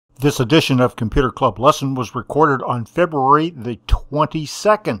This edition of Computer Club Lesson was recorded on February the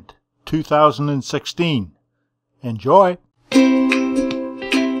 22nd, 2016. Enjoy!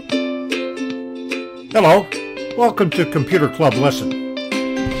 Hello, welcome to Computer Club Lesson.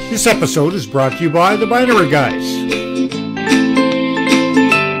 This episode is brought to you by the Binary Guys.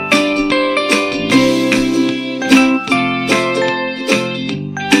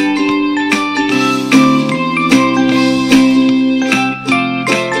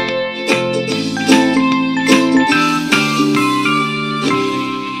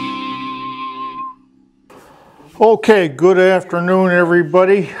 Okay, good afternoon,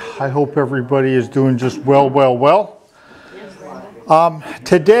 everybody. I hope everybody is doing just well.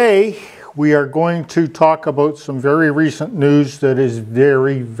 Today, we are going to talk about some very recent news that is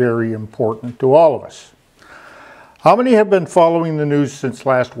very important to all of us. How many have been following the news since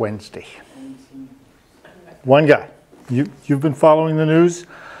last Wednesday? One guy. You've been following the news?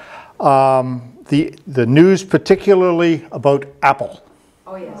 The news particularly about Apple.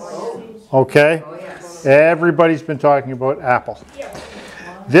 Oh, yes. Okay? Oh, yes. Everybody's been talking about Apple.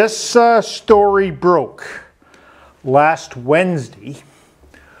 This story broke last Wednesday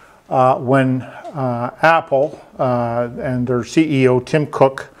when Apple and their CEO Tim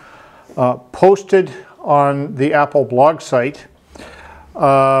Cook posted on the Apple blog site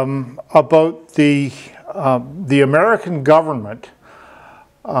about the American government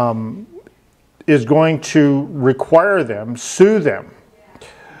is going to require them, sue them,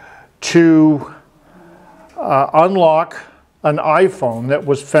 to unlock an iPhone that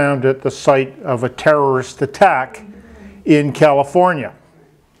was found at the site of a terrorist attack in California.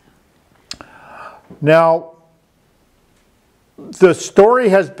 Now, the story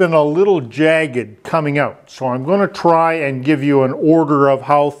has been a little jagged coming out, so I'm going to try and give you an order of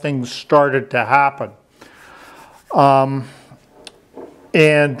how things started to happen.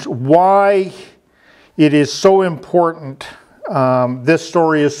 And why it is so important, this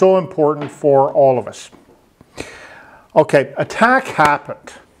story is so important for all of us. Okay, attack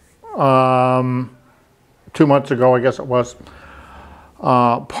happened 2 months ago, I guess it was.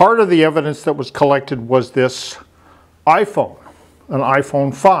 Part of the evidence that was collected was this iPhone, an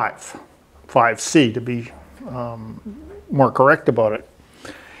iPhone 5C to be more correct about it.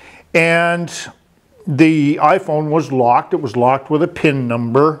 And the iPhone was locked. It was locked with a PIN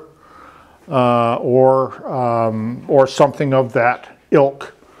number or something of that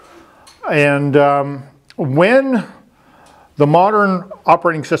ilk. And when the modern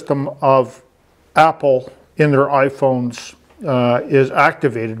operating system of Apple in their iPhones is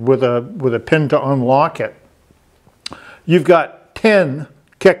activated with a pin to unlock it, you've got 10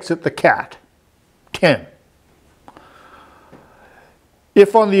 kicks at the cat. 10.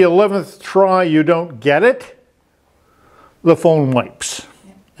 If on the 11th try you don't get it, the phone wipes.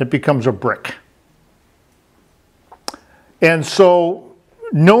 It becomes a brick. And so,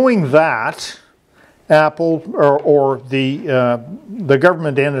 knowing that, Apple or the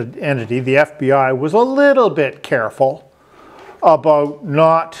government entity, the FBI, was a little bit careful about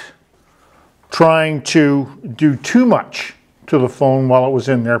not trying to do too much to the phone while it was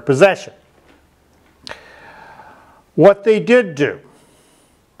in their possession. What they did do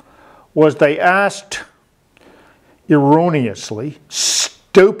was they asked, erroneously,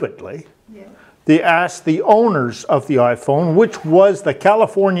 stupidly, they asked the owners of the iPhone, which was the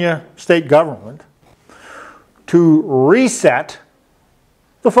California state government, to reset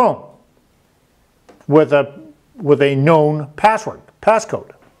the phone with a known passcode.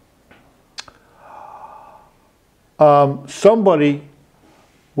 Somebody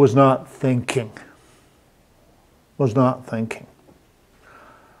was not thinking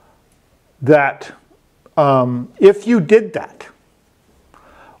that if you did that,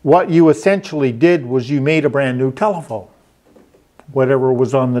 what you essentially did was you made a brand new telephone. Whatever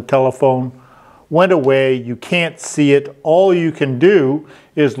was on the telephone went away. You can't see it. All you can do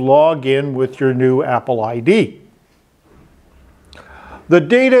is log in with your new Apple ID. The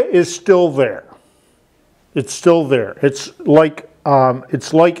data is still there. It's still there. It's like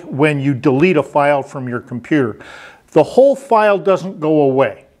when you delete a file from your computer. The whole file doesn't go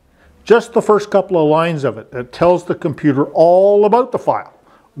away. Just the first couple of lines of it that tells the computer all about the file.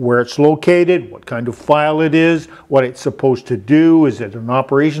 Where it's located, what kind of file it is, what it's supposed to do. Is it an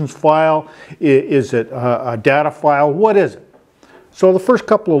operations file? Is it a data file? What is it? So the first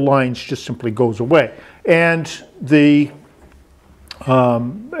couple of lines just simply goes away. And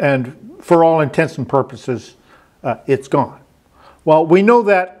for all intents and purposes, it's gone. Well, we know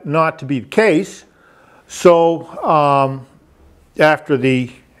that not to be the case. So after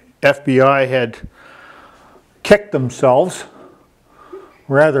the FBI had kicked themselves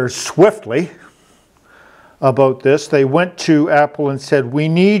rather swiftly about this. They went to Apple and said, we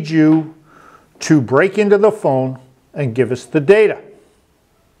need you to break into the phone and give us the data.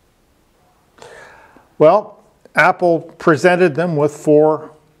 Well, Apple presented them with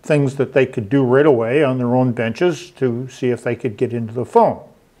 4 things that they could do right away on their own benches to see if they could get into the phone.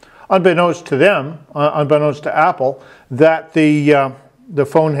 Unbeknownst to them, unbeknownst to Apple, that the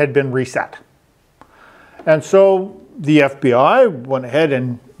phone had been reset. And so the FBI went ahead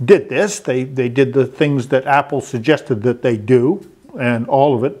and did this. They did the things that Apple suggested that they do, and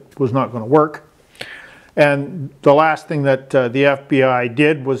all of it was not going to work. And the last thing that the FBI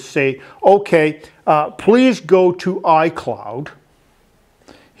did was say, okay, please go to iCloud.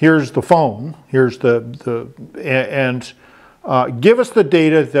 Here's the phone. Here's and give us the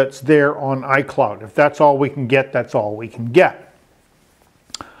data that's there on iCloud. If that's all we can get, that's all we can get.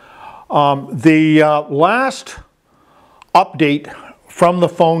 The last update from the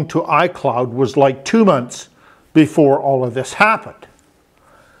phone to iCloud was like 2 months before all of this happened.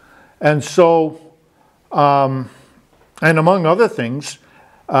 And so, and among other things,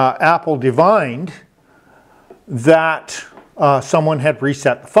 Apple divined that someone had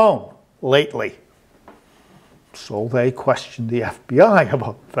reset the phone lately. So they questioned the FBI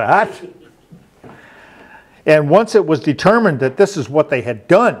about that. And once it was determined that this is what they had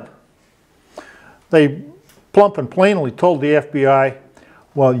done, they plump and plainly told the FBI,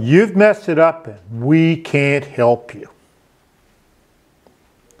 well, you've messed it up and we can't help you.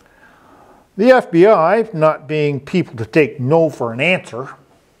 The FBI, not being people to take no for an answer,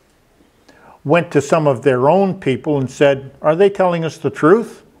 went to some of their own people and said, are they telling us the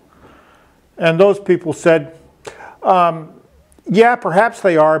truth? And those people said, yeah, perhaps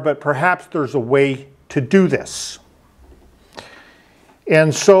they are, but perhaps there's a way to do this.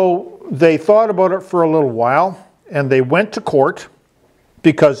 And so they thought about it for a little while, and they went to court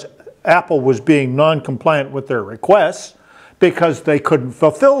because Apple was being non-compliant with their requests because they couldn't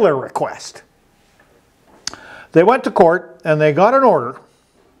fulfill their request. They went to court and they got an order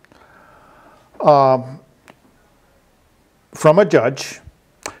from a judge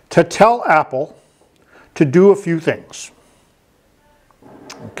to tell Apple to do a few things.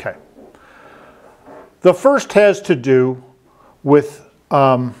 Okay. The first has to do with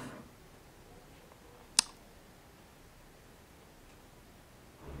why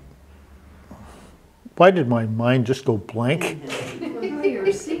did my mind just go blank? Well, you're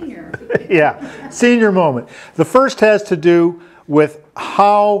a senior. Yeah, senior moment. The first has to do with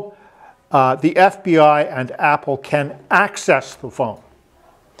how the FBI and Apple can access the phone.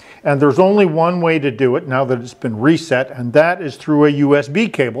 And there's only one way to do it now that it's been reset, and that is through a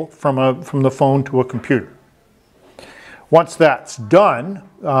USB cable from the phone to a computer. Once that's done,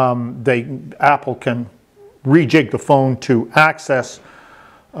 Apple can rejig the phone to access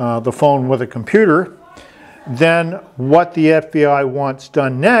the phone with a computer. Then what the FBI wants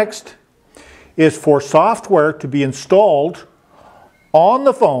done next is for software to be installed on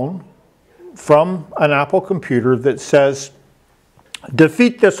the phone from an Apple computer that says,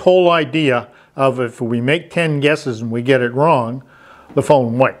 defeat this whole idea of if we make 10 guesses and we get it wrong, the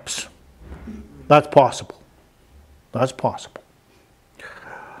phone wipes. That's possible. That's possible.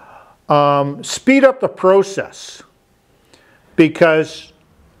 Speed up the process, because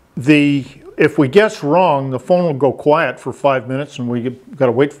if we guess wrong, the phone will go quiet for 5 minutes and we got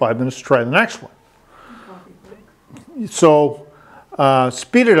to wait 5 minutes to try the next one. So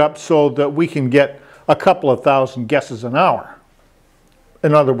speed it up so that we can get a couple of thousand guesses an hour.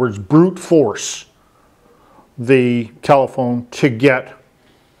 In other words, brute force the telephone to get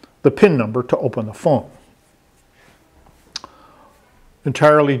the PIN number to open the phone.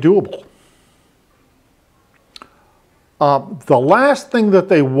 Entirely doable. The last thing that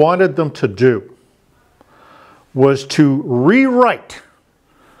they wanted them to do was to rewrite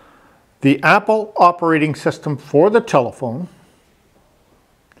the Apple operating system for the telephone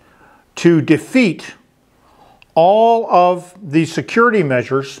to defeat all of the security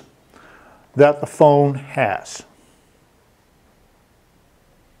measures that the phone has.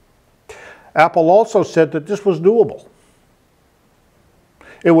 Apple also said that this was doable.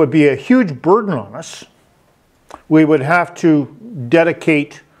 It would be a huge burden on us. We would have to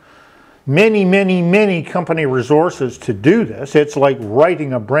dedicate many, many, many company resources to do this. It's like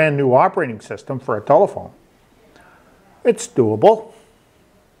writing a brand new operating system for a telephone. It's doable.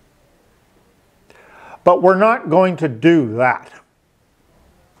 But we're not going to do that.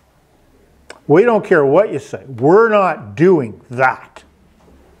 We don't care what you say. We're not doing that.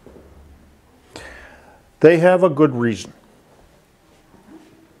 They have a good reason.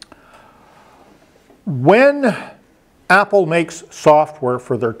 When Apple makes software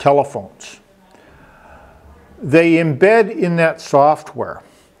for their telephones. They embed in that software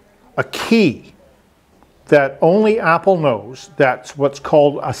a key that only Apple knows. That's what's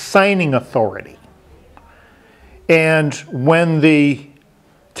called a signing authority. And when the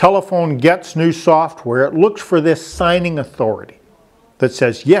telephone gets new software, it looks for this signing authority that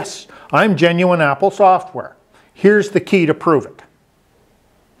says, yes, I'm genuine Apple software. Here's the key to prove it.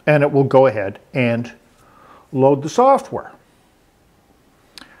 And it will go ahead and load the software.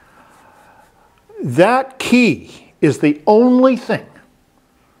 That key is the only thing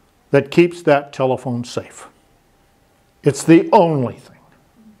that keeps that telephone safe. It's the only thing.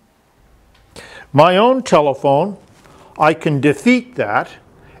 My own telephone, I can defeat that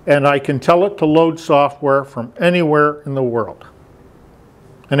and I can tell it to load software from anywhere in the world.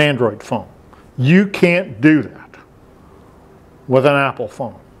 An Android phone. You can't do that with an Apple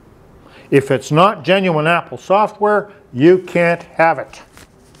phone. If it's not genuine Apple software, you can't have it.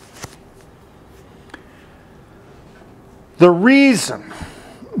 The reason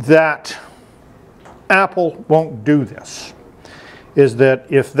that Apple won't do this is that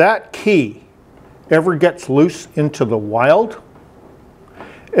if that key ever gets loose into the wild,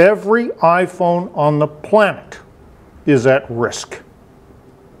 every iPhone on the planet is at risk.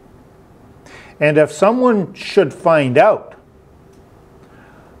 And if someone should find out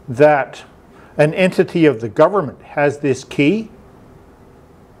that an entity of the government has this key,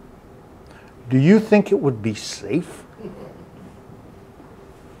 do you think it would be safe?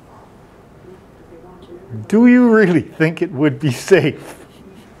 Do you really think it would be safe?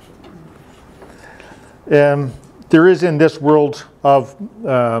 There is in this world of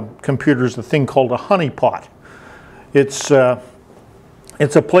computers a thing called a honeypot. It's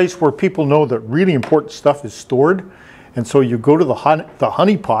a place where people know that really important stuff is stored, and so you go to the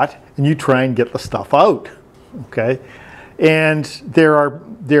honeypot and you try and get the stuff out. Okay, and there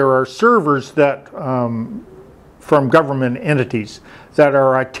are servers that from government entities that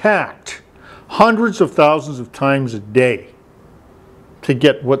are attacked hundreds of thousands of times a day to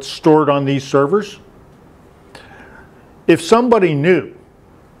get what's stored on these servers. If somebody knew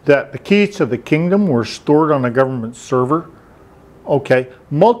that the keys to the kingdom were stored on a government server, okay,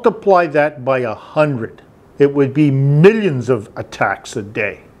 multiply that by 100. It would be millions of attacks a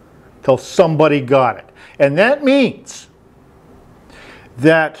day till somebody got it. And that means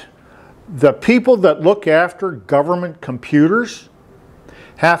that the people that look after government computers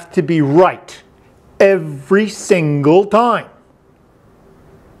have to be right every single time.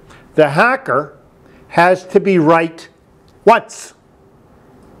 The hacker has to be right once.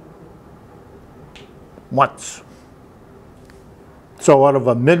 Once. So out of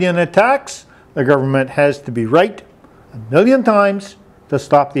 1 million attacks, the government has to be right 1 million times to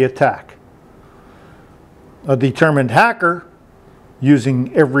stop the attack. A determined hacker,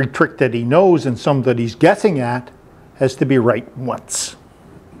 using every trick that he knows and some that he's guessing at, has to be right once.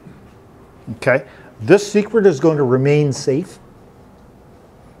 Okay? This secret is going to remain safe?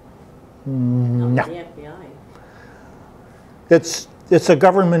 No. The FBI. It's a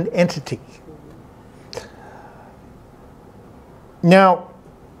government entity. Now,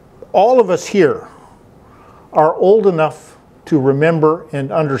 all of us here are old enough to remember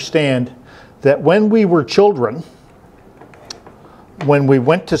and understand that when we were children, when we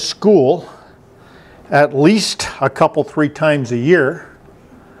went to school at least a couple, 3 times a year,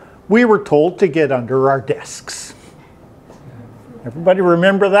 we were told to get under our desks. Everybody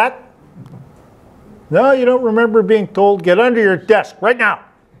remember that? No, you don't remember being told, get under your desk right now.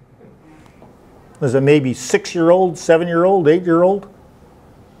 Was it maybe 6-year-old, 7-year-old, 8-year-old?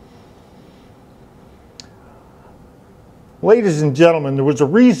 Ladies and gentlemen, there was a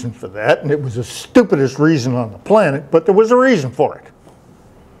reason for that, and it was the stupidest reason on the planet, but there was a reason for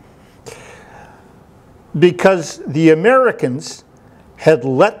it. Because the Americans had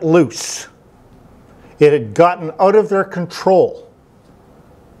let loose. It had gotten out of their control.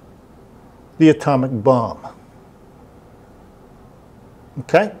 The atomic bomb.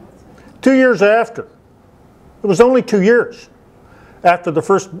 Okay? 2 years after. It was only 2 years after the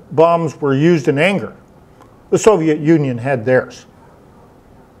first bombs were used in anger. The Soviet Union had theirs.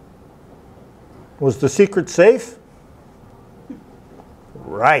 Was the secret safe?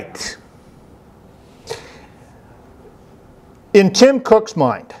 Right. In Tim Cook's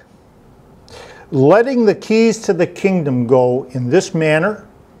mind, letting the keys to the kingdom go in this manner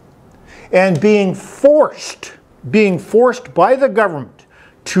and being forced by the government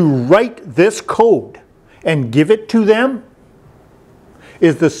to write this code and give it to them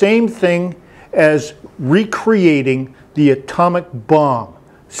is the same thing as recreating the atomic bomb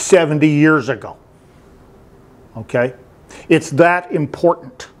 70 years ago. Okay? It's that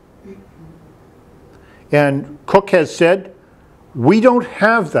important. And Cook has said, we don't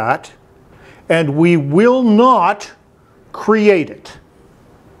have that, and we will not create it.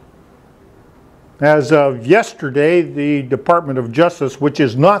 As of yesterday, the Department of Justice, which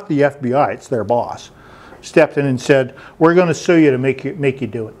is not the FBI, it's their boss, stepped in and said, we're going to sue you to make you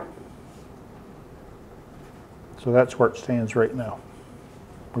do it. So that's where it stands right now.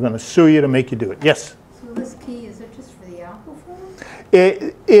 We're going to sue you to make you do it. Yes? So this key, is it just for the Apple phone?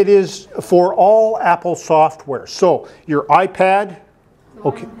 It is for all Apple software. So your iPad.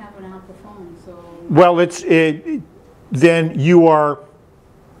 So I don't have an Apple phone, so. Well, then you are,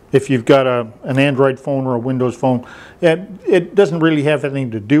 if you've got an Android phone or a Windows phone, it doesn't really have anything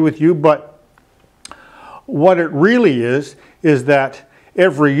to do with you, but what it really is that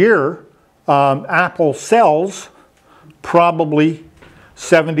every year Apple sells probably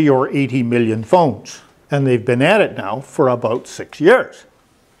 70 or 80 million phones, and they've been at it now for about 6 years.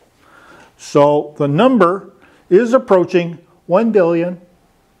 So the number is approaching 1 billion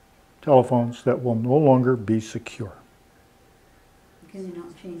telephones that will no longer be secure. Can you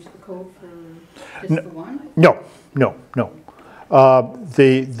not change the code for just the one? No.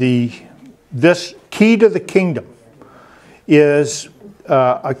 This key to the kingdom is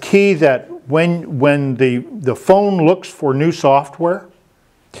a key that when the phone looks for new software,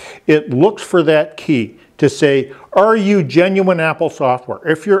 it looks for that key to say, are you genuine Apple software?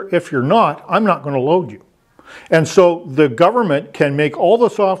 If you're not, I'm not going to load you. And so the government can make all the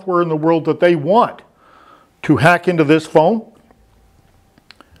software in the world that they want to hack into this phone.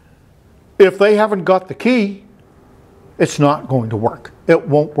 If they haven't got the key, it's not going to work. It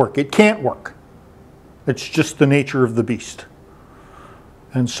won't work. It can't work. It's just the nature of the beast.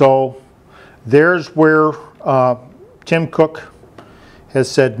 And so there's where Tim Cook has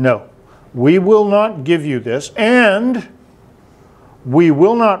said, no, we will not give you this, and we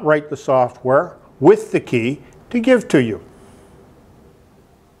will not write the software with the key to give to you.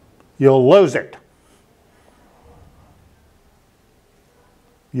 You'll lose it.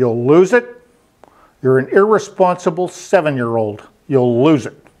 You'll lose it. You're an irresponsible 7-year-old. You'll lose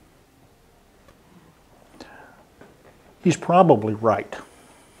it. He's probably right.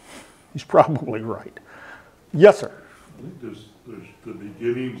 He's probably right. Yes, sir. I think there's the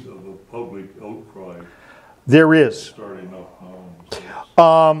beginnings of a public outcry. There is. Starting up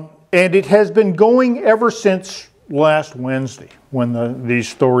now. And it has been going ever since last Wednesday when these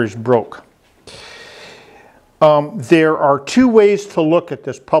stories broke. There are two ways to look at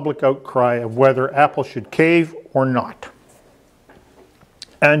this public outcry of whether Apple should cave or not.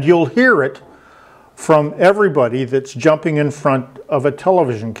 And you'll hear it from everybody that's jumping in front of a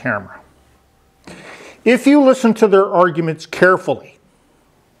television camera. If you listen to their arguments carefully,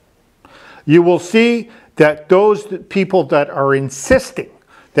 you will see that those people that are insisting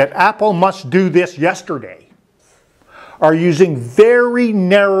that Apple must do this yesterday are using very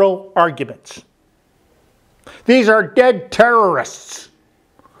narrow arguments. These are dead terrorists.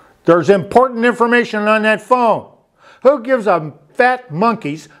 There's important information on that phone. Who gives a fat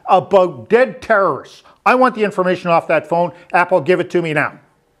monkeys about dead terrorists? I want the information off that phone. Apple, give it to me now.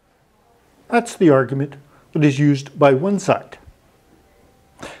 That's the argument that is used by one side.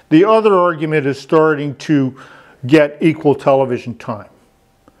 The other argument is starting to get equal television time,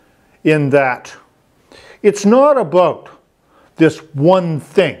 in that it's not about this one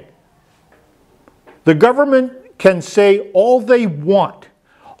thing. The government can say all they want.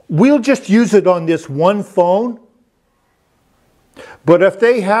 We'll just use it on this one phone. But if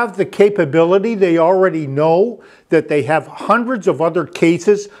they have the capability, they already know that they have hundreds of other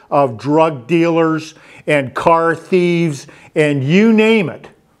cases of drug dealers and car thieves and you name it,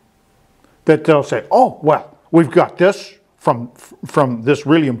 that they'll say, oh, well, we've got this from this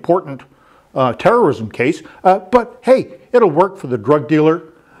really important terrorism case, but hey, it'll work for the drug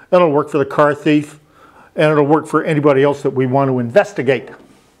dealer, it'll work for the car thief, and it'll work for anybody else that we want to investigate.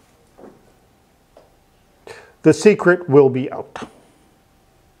 The secret will be out.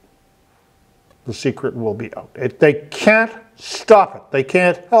 The secret will be out. They can't stop it. They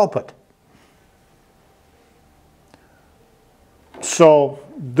can't help it. So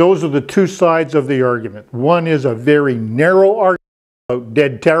those are the two sides of the argument. One is a very narrow argument about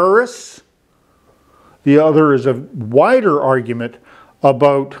dead terrorists. The other is a wider argument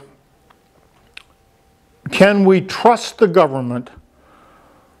about, can we trust the government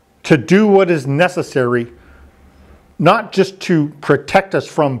to do what is necessary, not just to protect us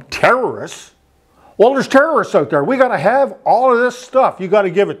from terrorists. Well, there's terrorists out there. We got to have all of this stuff. You got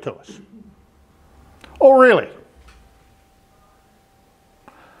to give it to us. Oh, really?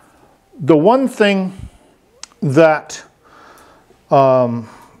 The one thing that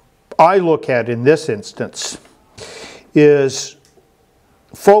I look at in this instance is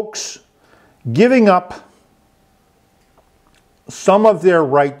folks giving up some of their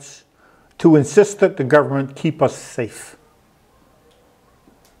rights to insist that the government keep us safe.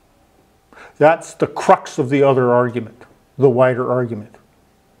 That's the crux of the other argument, the wider argument.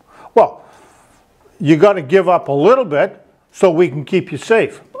 Well, you got to give up a little bit so we can keep you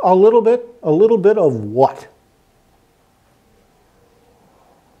safe. A little bit? A little bit of what?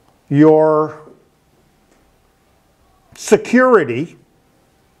 Your security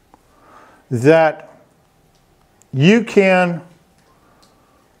that you can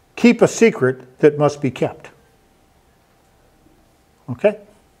keep a secret that must be kept. Okay?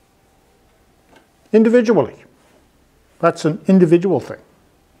 Individually. That's an individual thing.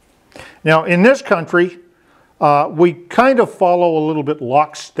 Now, in this country, we kind of follow a little bit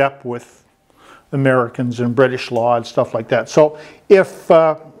lockstep with Americans and British law and stuff like that. So if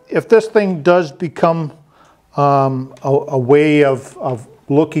this thing does become a way of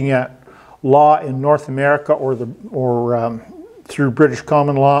looking at law in North America or through British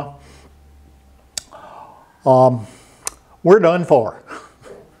common law, we're done for.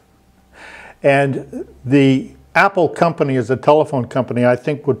 And the Apple company as a telephone company, I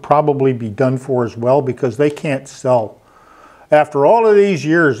think, would probably be done for as well, because they can't sell. After all of these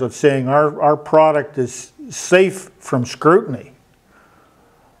years of saying our product is safe from scrutiny,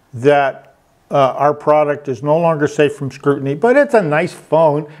 that our product is no longer safe from scrutiny, but it's a nice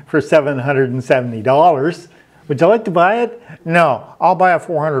phone for $770. Would you like to buy it? No, I'll buy a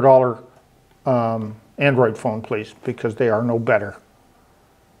 $400 Android phone, please, because they are no better.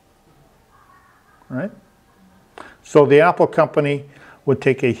 Right? So the Apple company would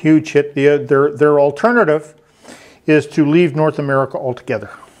take a huge hit. Their alternative is to leave North America altogether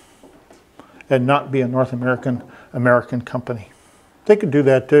and not be a North American company. They could do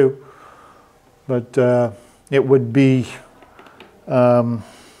that too, but it would be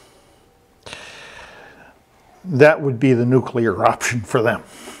that would be the nuclear option for them.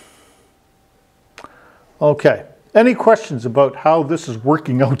 Okay. Any questions about how this is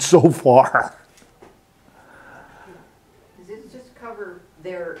working out so far? Does this just cover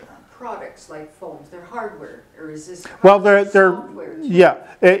their products like phones, their hardware, or is this Well, they're software? yeah,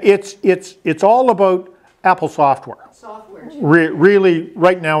 it's all about Apple software. Software. Really,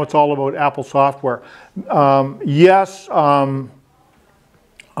 right now, it's all about Apple software. Yes,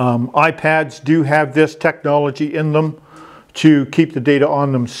 iPads do have this technology in them to keep the data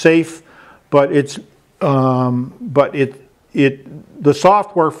on them safe, but the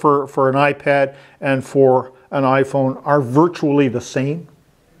software for an iPad and for an iPhone are virtually the same.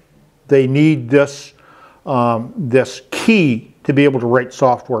 They need this this key to be able to write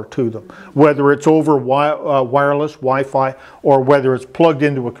software to them, whether it's over wireless Wi-Fi or whether it's plugged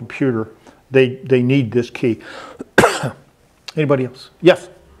into a computer. They need this key. Anybody else? Yes.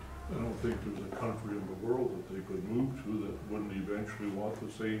 I don't think there's a country in the world that they could move to that wouldn't eventually want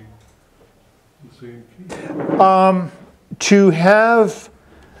the same key. To have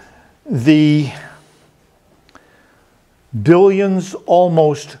the billions,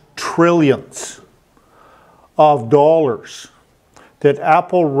 almost trillions of dollars that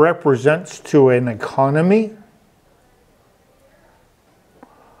Apple represents to an economy,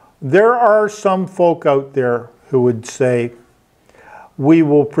 there are some folk out there who would say, we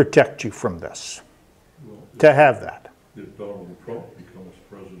will protect you from this, Well, to have that. if Donald Trump becomes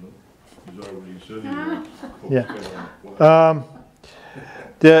president, he's already said he Yeah. wants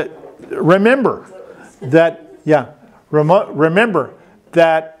Remember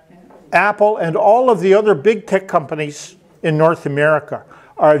that Apple and all of the other big tech companies in North America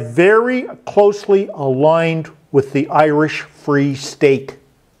are very closely aligned with the Irish Free State.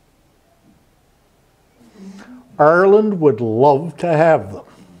 Ireland would love to have them.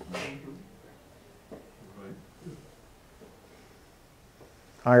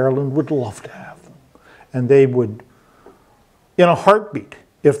 Ireland would love to have them. And they would, in a heartbeat,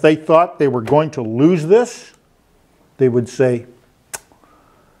 if they thought they were going to lose this, they would say,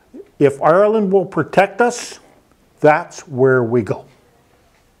 if Ireland will protect us, that's where we go.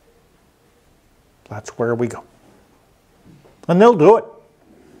 That's where we go. And they'll do it.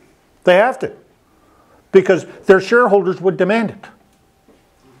 They have to. Because their shareholders would demand it.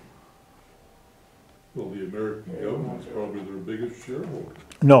 Well, the American government's probably their biggest shareholder.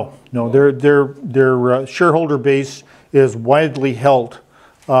 No, their shareholder base is widely held,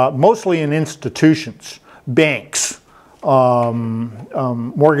 mostly in institutions, banks,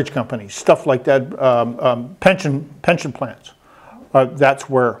 mortgage companies, stuff like that, pension plans. That's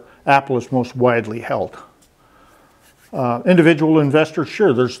where Apple is most widely held. Individual investors,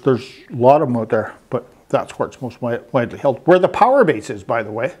 sure, there's a lot of them out there, but that's where it's most widely held. Where the power base is, by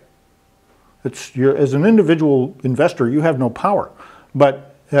the way. As an individual investor, you have no power.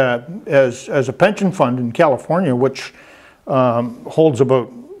 But as a pension fund in California, which holds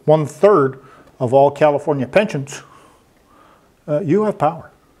about 1/3 of all California pensions, you have power.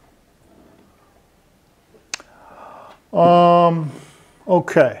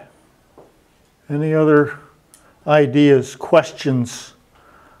 Okay. Any other ideas, questions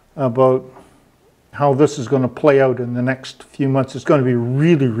about how this is going to play out in the next few months? It's going to be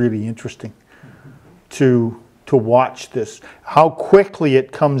really, really interesting to watch this, how quickly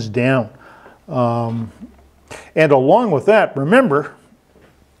it comes down. And along with that, remember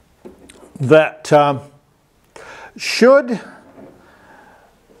that should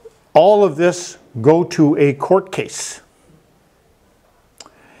all of this go to a court case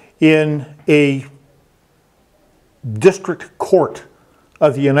in a district court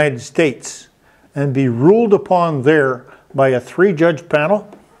of the United States and be ruled upon there by a 3-judge panel,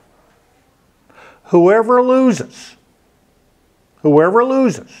 whoever loses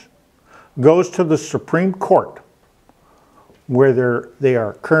goes to the Supreme Court, where they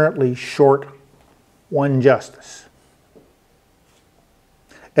are currently short 1 justice.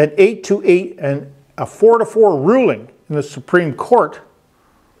 An 8-8 and a 4-4 ruling in the Supreme Court,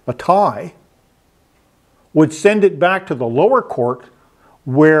 a tie, would send it back to the lower court,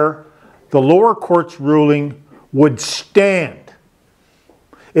 where the lower court's ruling would stand.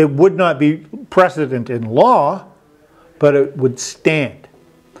 It would not be precedent in law, but it would stand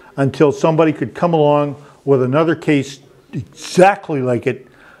until somebody could come along with another case exactly like it,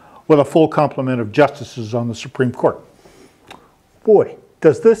 with a full complement of justices on the Supreme Court. Boy,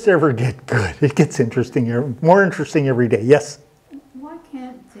 does this ever get good. It gets interesting, more interesting every day. Yes? Why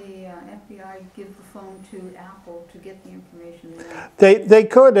can't the FBI give the phone to Apple to get the information there? They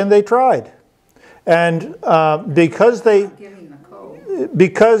could, and they tried. And because they... Giving the code.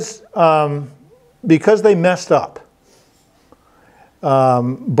 Because they messed up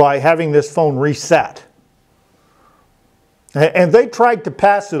by having this phone reset. And they tried to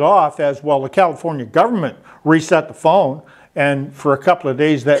pass it off as, well, the California government reset the phone, and for a couple of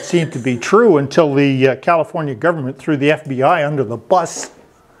days that seemed to be true until the California government threw the FBI under the bus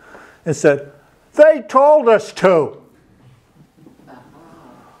and said, they told us to.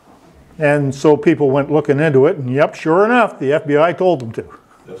 And so people went looking into it, and yep, sure enough, the FBI told them to.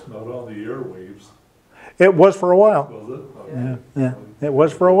 That's not on the airwaves, It was for a while. was it? Yeah, it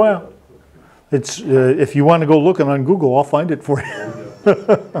was for a while. It's if you want to go looking on Google, I'll find it for you.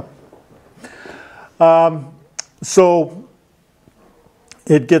 So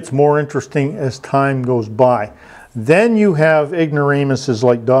it gets more interesting as time goes by. Then you have ignoramuses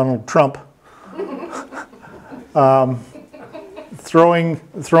like Donald Trump throwing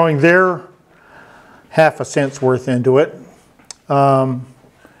their half a cent's worth into it. Well,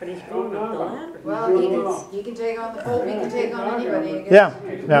 he can take on the Pope, he can take on anybody. Yeah.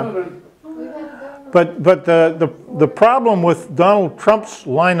 But the problem with Donald Trump's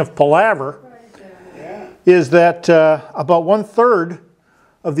line of palaver is that about 1/3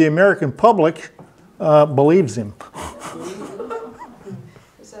 of the American public believes him.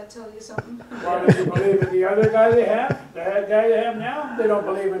 Does that tell you something? Why do they believe in the other guy they have? The head guy they have now? They don't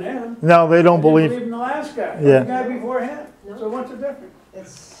believe in him. No, they don't They believe. believe in the last guy. Yeah. The guy before him. So what's the difference?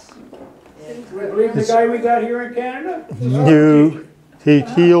 It's, We believe the guy we got here in Canada? No,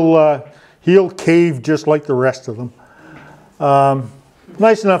 he'll cave just like the rest of them.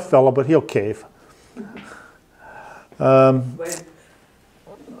 Nice enough fellow, but he'll cave.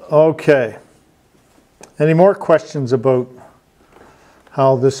 Okay. Any more questions about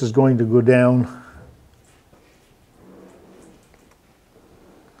how this is going to go down?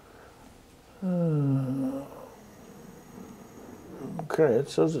 Okay, it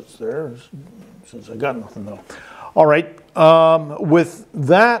says it's there. It says I got nothing though. All right. With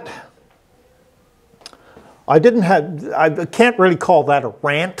that, I can't really call that a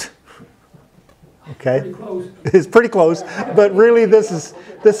rant. Okay, Pretty close. it's pretty close, but really this is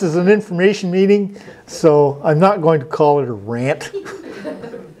an information meeting, so I'm not going to call it a rant.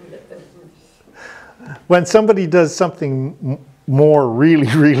 When somebody does something more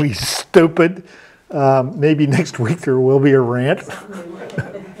really stupid, maybe next week there will be a rant.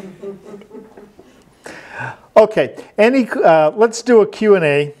 Okay, let's do a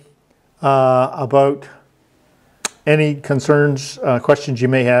Q&A about any concerns, questions you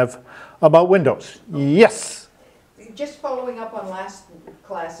may have about Windows. Yes. just following up on last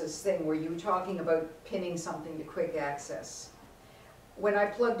class's thing where you were talking about pinning something to quick access. when I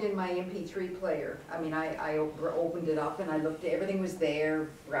plugged in my MP3 player, I mean, I opened it up and I looked, everything was there,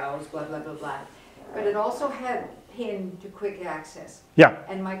 browse, blah, blah, blah, blah. But it also had PIN to quick access. Yeah.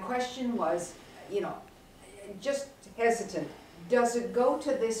 And my question was, you know, just hesitant, does it go to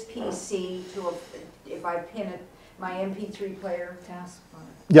this PC if I pin it, my MP3 player? Taskbar.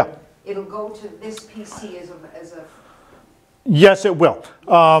 Yeah. It'll go to this PC as a Yes, it will.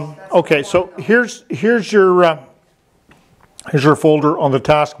 Okay, so here's your folder on the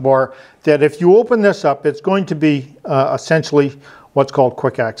taskbar. That if you open this up, it's going to be essentially what's called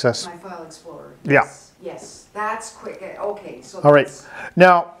quick access. my file explorer. Yeah. Yes, yes, that's quick. Okay, so All right. that's,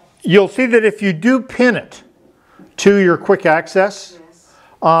 Now you'll see that if you do pin it to your quick access, yes,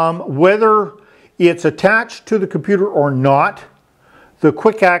 whether it's attached to the computer or not, the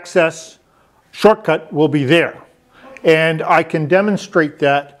quick access shortcut will be there. And I can demonstrate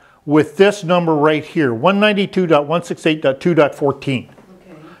that with this number right here, 192.168.2.14. okay,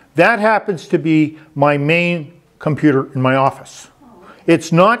 That happens to be my main computer in my office.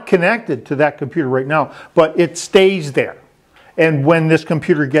 It's not connected to that computer right now, but it stays there. And when this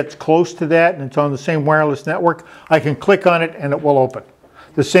computer gets close to that and it's on the same wireless network, I can click on it and it will open.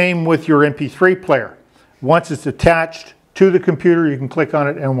 The same with your MP3 player. Once it's attached to the computer, you can click on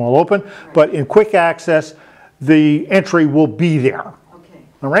it and it will open. But in quick access, the entry will be there. okay,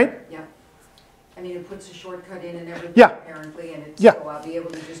 All right? yeah. I mean, it puts a shortcut in and everything Yeah. apparently, and it's, Yeah. so I'll be able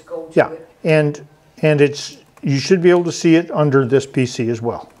to just go to Yeah. it. And it's, you should be able to see it under this PC as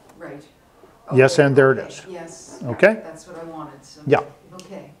well. Right. Yes, Okay, and there it okay, is. Yes. Okay. That's what I wanted, so. Yeah.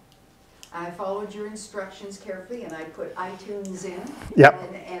 Okay. I followed your instructions carefully and I put iTunes in. Yep.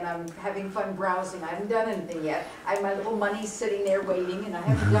 And I'm having fun browsing. I haven't done anything yet. I have my little money sitting there waiting and I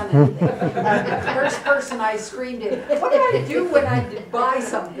haven't done anything. The first person I screamed at, what do I do when I buy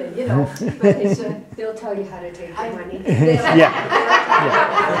something, you know? But it's They'll tell you how to take I- the money. Yeah.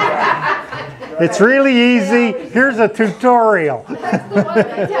 It's really easy. Here's a tutorial. It's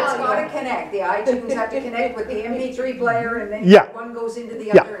gotta connect, the iTunes have to connect with the MP3 player and then Yeah. one goes into the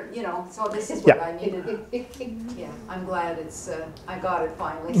Yeah. other, you know, so this is what Yeah. I needed. Yeah, I'm glad I got it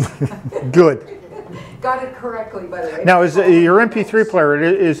finally. Good. Got it correctly, by the way. Now, is your MP3 player,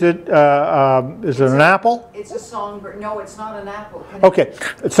 is it an Apple? It's a Songbird, no, it's not an Apple. Okay,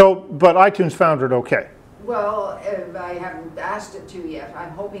 so, but iTunes found it okay. Well, I haven't asked it to yet,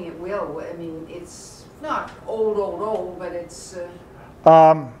 I'm hoping it will. I mean, it's not old, but it's,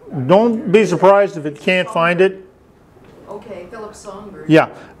 Don't be surprised if it can't find it. okay, Philip Songbird. Yeah,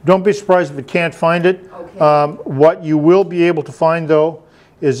 don't be surprised if it can't find it. Okay. What you will be able to find, though,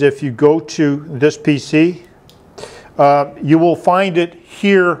 is if you go to this PC, you will find it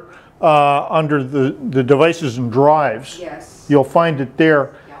here under the devices and drives. Yes. You'll find it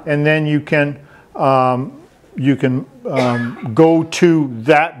there, Yeah. and then you can go to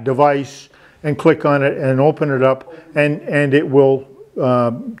that device and click on it and open it up, and it will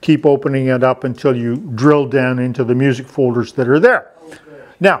keep opening it up until you drill down into the music folders that are there. Oh, good.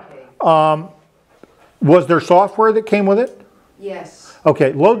 Now, was there software that came with it? Yes.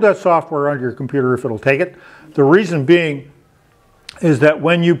 Okay, load that software onto your computer if it'll take it. The reason being is that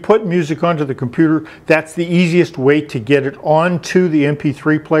when you put music onto the computer, that's the easiest way to get it onto the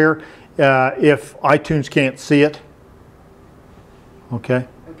MP3 player if iTunes can't see it. Okay? Okay,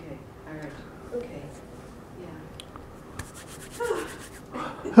 all right, okay,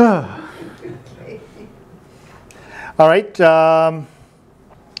 yeah. All right.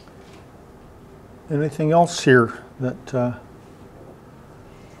 Anything else here that...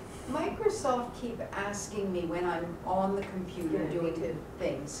 Microsoft keep asking me when I'm on the computer doing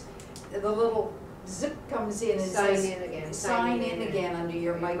things. The little zip comes in and Sign says, in again, sign in again under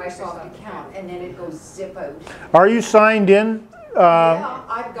your Microsoft account, and then it goes zip out. Are you signed in? Yeah,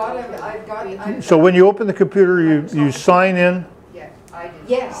 I've got. So when you open the computer, you sign in? Yes, I did.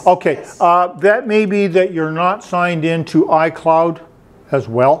 Yes. Okay, yes. that may be that you're not signed into iCloud as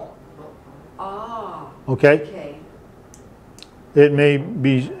well, Ah, okay? okay, It may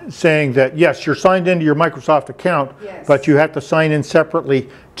be saying that, yes, you're signed into your Microsoft account, Yes. but you have to sign in separately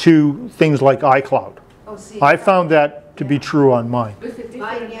to things like iCloud. oh, see. I found that to be true on mine. With a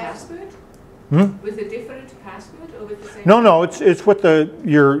Mine, different yeah. password? Hmm? With a different password or with the same? No, it's with your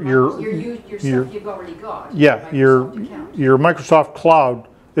Your your- stuff you've already got. yeah, Microsoft account. your Microsoft Cloud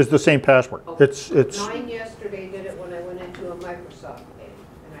is the same password. It's Mine yesterday did it when I went into a Microsoft game,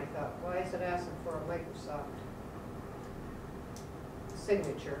 and I thought, why is it asking for a Microsoft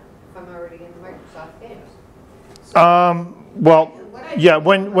signature if I'm already in Microsoft games? well, What I yeah, did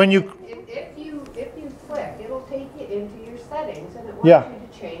when was, you if you click, it'll take you into your settings, and it Yeah. wants you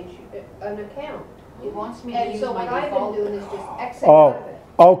to change an account. It wants me to And use so my what I've been default. doing is just X it out of it.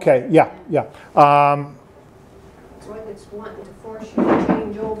 Okay, yeah, yeah. It's like it's wanting to force you to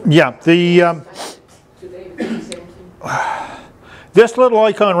change over. Yeah, the, Do they do the same thing? this little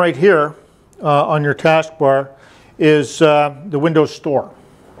icon right here on your taskbar is the Windows Store.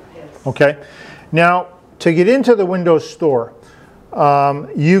 Okay, now to get into the Windows Store,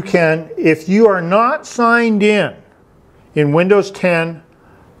 you can, if you are not signed in Windows 10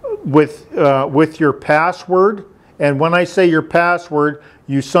 with your password, and when I say your password,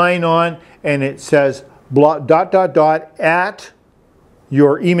 you sign on and it says at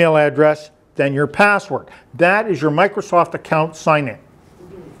your email address, then your password. That is your Microsoft account sign-in.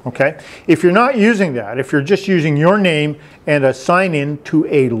 Okay? If you're not using that, if you're just using your name and a sign-in to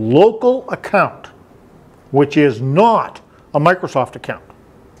a local account, which is not a Microsoft account,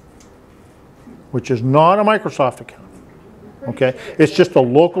 which is not a Microsoft account, okay? It's just a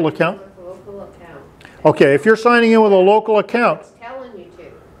local account. Local account. Okay, if you're signing in with a local account, It's telling you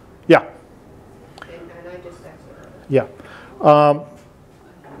to, yeah, and I just X it out. yeah.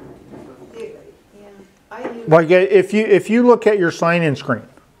 I use Like if you look at your sign-in screen,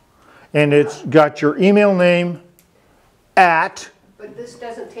 and it's got your email name at, But this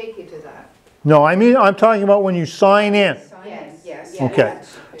doesn't take you to that. no, I mean, I'm talking about when you sign in. yes, yes. Okay,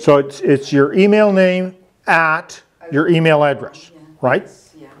 so it's your email name at your email address, right?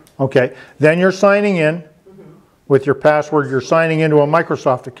 Yeah. Okay, then you're signing in with your password, you're signing into a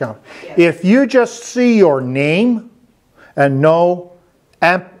Microsoft account. If you just see your name and no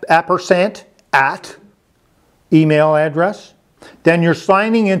ampersand at email address, then you're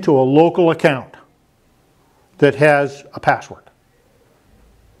signing into a local account that has a password.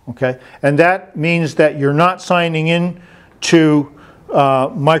 Okay, and that means that you're not signing in to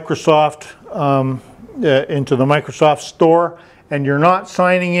Microsoft, into the Microsoft Store, and you're not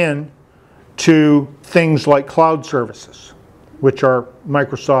signing in to things like cloud services, which are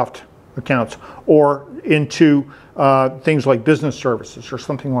Microsoft accounts, or into things like business services or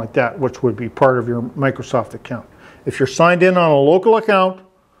something like that, which would be part of your Microsoft account. If you're signed in on a local account,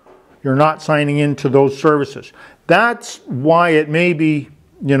 you're not signing into those services. That's why it may be,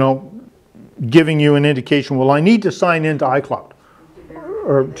 you know, giving you an indication, well, I need to sign into iCloud.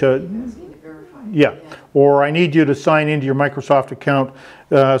 Or to, yeah, or I need you to sign into your Microsoft account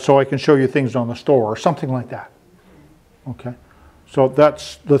so I can show you things on the store or something like that. Okay, so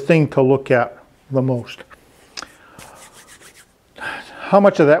that's the thing to look at the most. How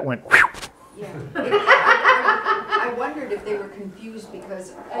much of that went? Whew. I wondered if they were confused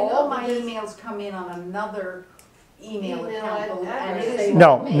because all my emails come in on another email Email account. address. And it is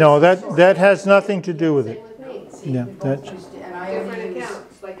No, no, that has nothing to do with Same it. with me. Yeah, that, And I only Different use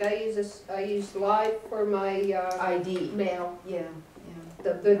accounts, like I use Live for my ID. mail, Yeah,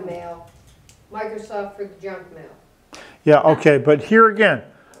 the good mail, Microsoft for the junk mail. yeah, okay, but here again,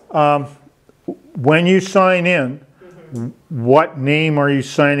 when you sign in, what name are you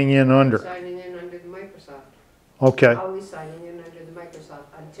signing in under? Signing in under the Microsoft. Okay, Always signing in under the Microsoft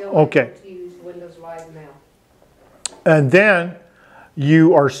until I Okay. go to use Windows Live Mail. and then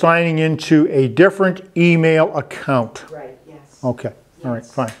you are signing into a different email account. right, yes. Okay, all right,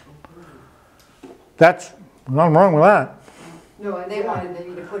 fine. That's, nothing wrong with that. No, and They wanted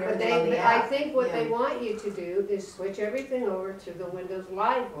me to put But everything on they, the I app. think what they Yeah. want you to do is switch everything over to the Windows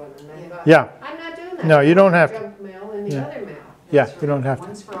Live one, and I thought, Yeah, I'm not doing that. No, you don't have to. Junk mail and the Yeah. other mail. yeah, That's you don't right. have to.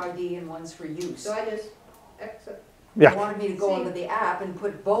 One's for ID and one's for use. So I just exit. They Yeah, wanted me to go into the app and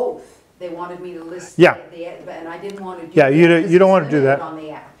put both. They wanted me to list Yeah. and I didn't want to do Yeah, that. you don't- because you don't it's wanna do limited that. on the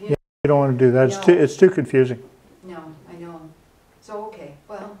app. you don't want to do that, No. it's too confusing. No, I know. So, okay,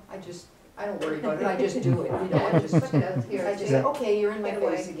 well, I don't worry about it, I just do it, you know, I just, Look at it here, I just see, say, okay, you're in my Get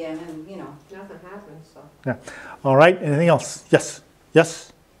away. face again, and, you know. nothing happens, so. All right, anything else? Yes,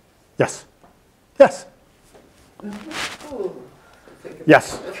 yes, yes, yes, Ooh.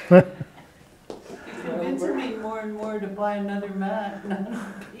 yes. Convincing me more and more to buy another Mac, not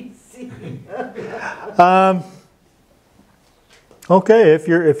a PC. Okay, if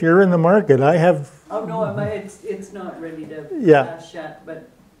you're in the market, I have, Oh, no, it's not ready to Yeah. pass yet, but,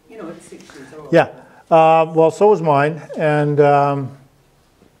 you know, it's 6 years old. yeah. Well, so is mine, and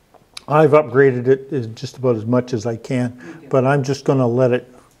I've upgraded it just about as much as I can, but I'm just gonna let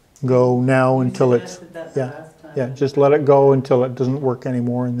it go now You until it's, suggested that the yeah, last time. yeah, just let it go until it doesn't work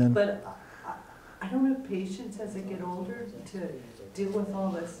anymore, and then, But I don't have patience as I get older to deal with all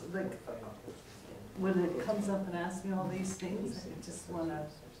this, like, when it comes up and asks me all these things, I just wanna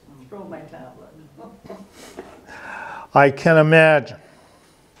throw my tablet. I can imagine.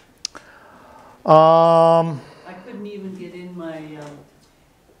 I couldn't even get in my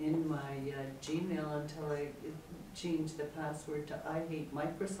in my Gmail until I changed the password to I hate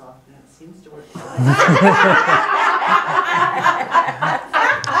Microsoft, and it seems to work fine.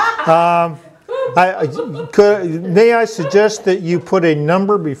 May I suggest that you put a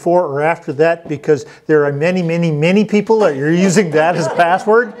number before or after that, because there are many, many, many people that you're using that as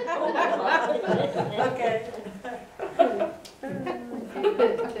password? Okay.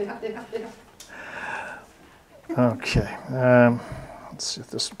 Okay. Let's see if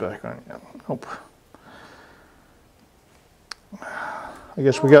this is back on. Yeah. Nope. I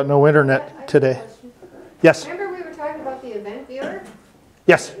guess we got no internet today. Yes. Remember we were talking about the event viewer?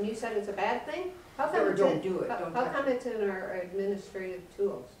 Yes. And you said it's a bad thing? How come Or it's don't in- do it, how- don't How touch come it's in our administrative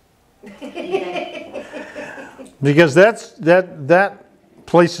tools? Because that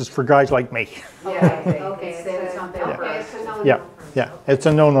place is for guys like me. Yeah, Okay, it's there, it's not there for okay, us. it's a no-no. Yeah. Yeah. It's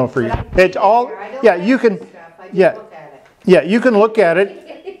a no-no for you. But I It's all. I don't Yeah. like You can. this stuff. I just yeah. look at it. Yeah. You can look at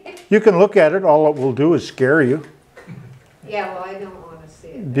it. You can look at it. All it will do is scare you, Yeah, well, I don't want to see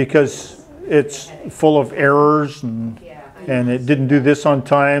it. because it's full of errors and it didn't do this on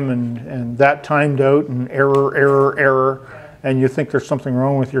time and that timed out and error, and you think there's something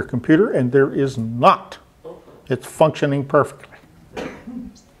wrong with your computer, and there is not. It's functioning perfectly.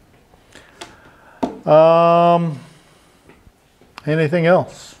 Anything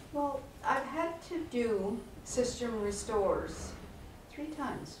else? Well, I've had to do system restores 3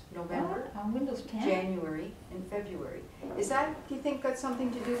 times, November, On Windows 10? January, and February. Is that, do you think, got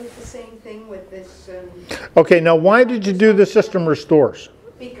something to do with the same thing with this? Okay, now why did you do the system restores?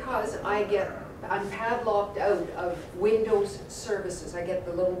 Because I'm padlocked out of Windows services. I get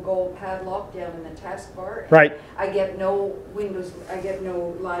the little gold padlock down in the taskbar. Right. I get no Windows, I get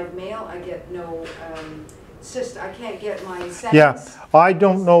no live mail, I get no I can't get my settings. Yeah, I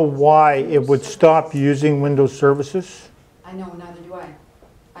don't know why it would stop using Windows services. I know, neither do I.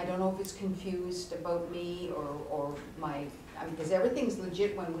 I don't know if it's confused about me or my, because everything's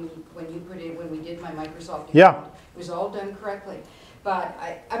legit when we did my Microsoft account. Yeah. It was all done correctly. But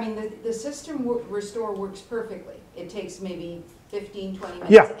I mean, the system restore works perfectly. It takes maybe 15, 20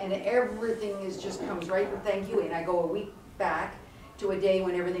 minutes. Yeah. And everything comes right with thank you. And I go a week back to a day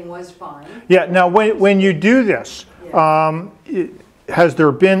when everything was fine. Yeah, now when you do this, has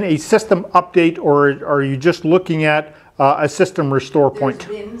there been a system update, or are you just looking at a system restore point?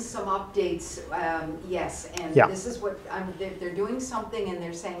 There's been some updates, yes, and Yeah. this is what, they're doing something and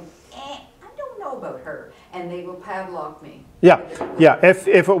they're saying, I don't know about her, and they will padlock me. Yeah, yeah. If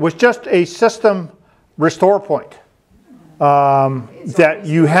it was just a system restore point that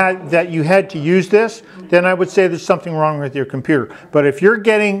you had to use this, then I would say there's something wrong with your computer. But if you're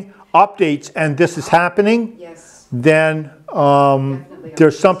getting updates and this is happening, Yes, then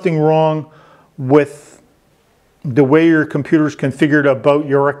there's something wrong with the way your computer's configured about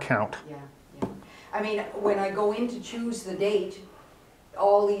your account. yeah. I mean, when I go in to choose the date,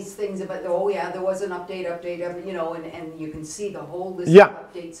 all these things about, oh yeah, there was an update, you know, and you can see the whole list Yeah.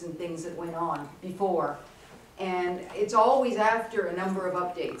 of updates and things that went on before. And it's always after a number of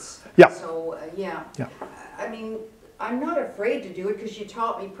updates. Yeah. So, yeah. Yeah. I mean, I'm not afraid to do it because you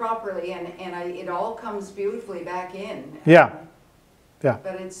taught me properly and it all comes beautifully back in. Yeah. Yeah.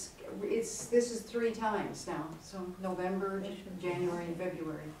 But this is 3 times now, so November, January, and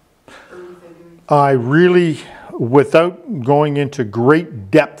February, early February. I really, without going into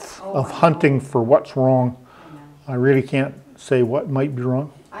great depth Oh, of I know. hunting for what's wrong, I know. I really can't say what might be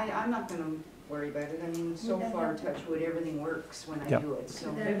wrong. I'm not gonna worry about it, I mean, so far, touch wood, everything works when I Yeah. do it,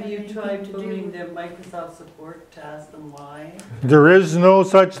 so. Have you tried phoning their Microsoft support to ask them why? There is no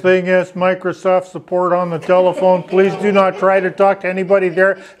such thing as Microsoft support on the telephone. Please do not try to talk to anybody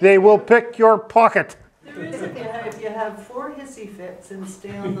there. They will pick your pocket. There is, if you have 4 hissy fits and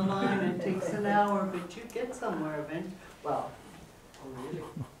stay on the line, it takes an hour, but you get somewhere eventually. Well, oh really?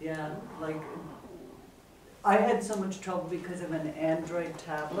 Yeah, like, I had so much trouble because of an Android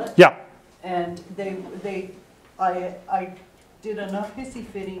tablet. Yeah, And I did enough hissy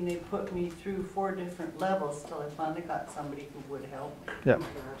fitting, they put me through 4 different levels till I finally got somebody who would help me. yeah.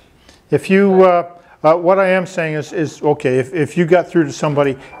 If you, what I am saying is okay, if you got through to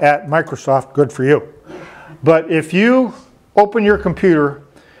somebody at Microsoft, good for you. But if you open your computer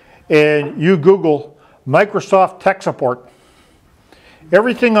and you Google Microsoft tech support,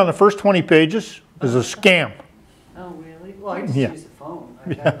 everything on the first 20 pages is a scam. Oh, really? Well, I just Yeah. use a phone.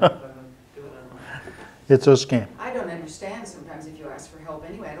 I don't know if I'm gonna do it online. It's a scam. I don't understand sometimes if you ask for help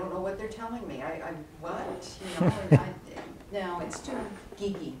anyway, I don't know what they're telling me, what, you know, and no, it's too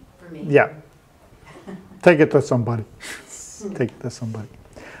geeky for me. Yeah. Take it to somebody. Take it to somebody.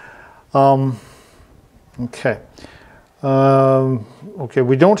 Okay. Okay,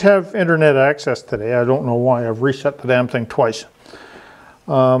 we don't have internet access today. I don't know why. I've reset the damn thing twice.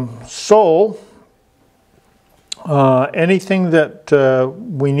 Anything that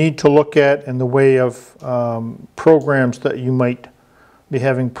we need to look at in the way of programs that you might be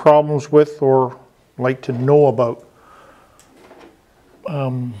having problems with or like to know about?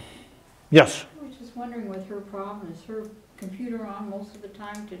 Yes? I was just wondering with her problem, is her computer on most of the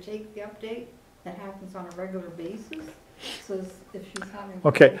time to take the update that happens on a regular basis? So if she's having...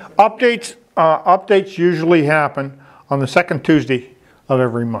 Okay, updates usually happen on the second Tuesday of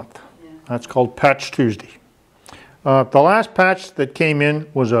every month. That's called Patch Tuesday. The last patch that came in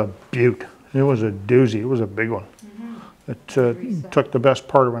was a beaut. It was a doozy. It was a big one. It took the best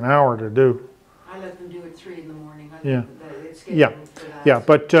part of an hour to do. I let them do it 3 in the morning. Yeah. It's scheduled for that.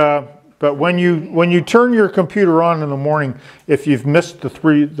 Yeah, but when you turn your computer on in the morning, if you've missed the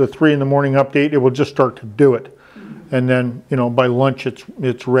 3 in the morning update, it will just start to do it. And then, you know, by lunch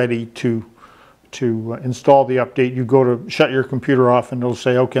it's ready to install the update. You go to shut your computer off and it'll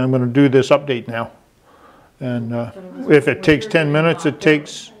say, okay, I'm going to do this update now. And if it takes 10 minutes, it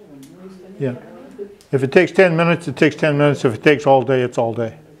takes, yeah. If it takes 10 minutes, it takes 10 minutes. If it takes all day, it's all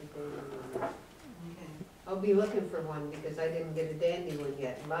day. I'll be looking for one because I didn't get a dandy one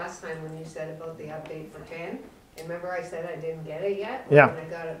yet. Last time when you said about the update for 10, and remember I said I didn't get it yet? Yeah. And I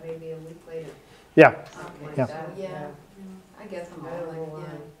got it maybe a week later. Yeah. Something like Yeah. that, Yeah, I get them I don't know all, why.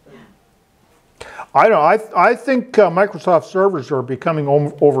 yeah. I think Microsoft servers are becoming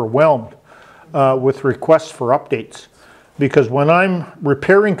overwhelmed with requests for updates, because when I'm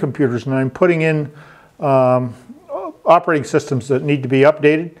repairing computers and I'm putting in operating systems that need to be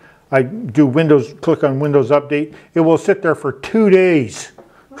updated, I do click on Windows Update. It will sit there for 2 days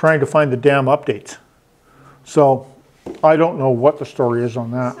trying to find the damn updates. So I don't know what the story is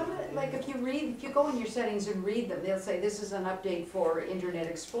on that. Some of it, like if you go in your settings and read them, they'll say this is an update for Internet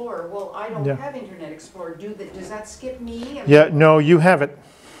Explorer. Well, I don't Yeah. have Internet Explorer. Does that skip me? I mean, Yeah, no, you have it.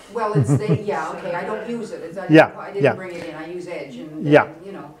 Well, yeah, okay, I don't use it. I Yeah. didn't bring it in. I use Edge and Yeah.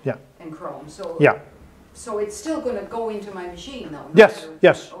 you know, Yeah. and Chrome. So Yeah. So it's still going to go into my machine though. no Yes, matter-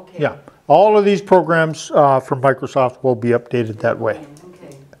 yes, Okay. yeah. All of these programs from Microsoft will be updated that way.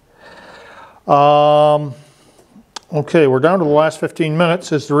 Okay. Okay, we're down to the last 15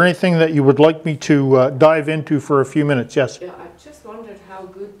 minutes. Is there anything that you would like me to dive into for a few minutes? Yes. Yeah, I just wondered how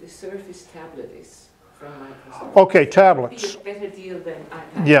good the Surface tablet is from Microsoft. Okay, Be tablets. a better deal than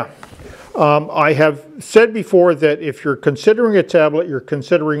iPad. Yeah. I have said before that if you're considering a tablet, you're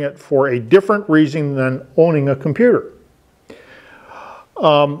considering it for a different reason than owning a computer.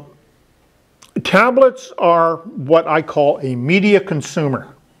 Tablets are what I call a media consumer.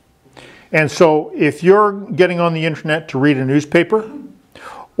 And so if you're getting on the internet to read a newspaper,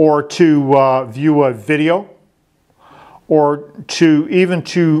 or to view a video, or even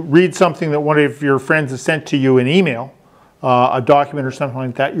to read something that one of your friends has sent to you in email, a document or something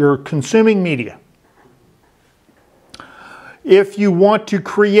like that, you're consuming media. If you want to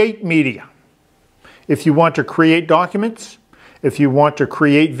create media, if you want to create documents, if you want to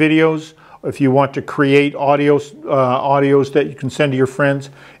create videos, if you want to create audios that you can send to your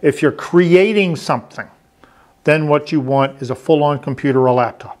friends, if you're creating something, then what you want is a full-on computer or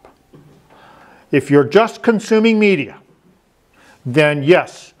laptop. If you're just consuming media, then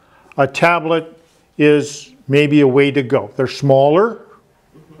yes, a tablet is maybe a way to go. They're smaller,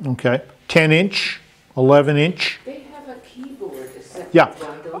 okay, 10-inch, 11-inch. They have a keyboard, a separate Yeah.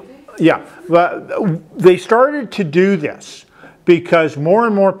 one, don't they? Yeah, but they started to do this because more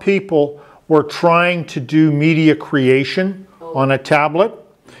and more people were trying to do media creation on a tablet,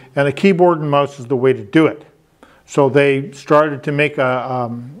 and a keyboard and mouse is the way to do it. So they started to make a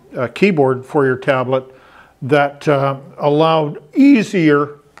keyboard for your tablet that allowed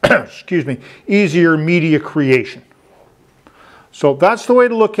easier, excuse me, easier media creation. So that's the way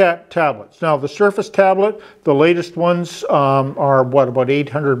to look at tablets. Now the Surface tablet, the latest ones are what, about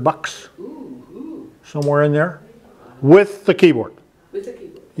 $800? Somewhere in there, with the keyboard. With a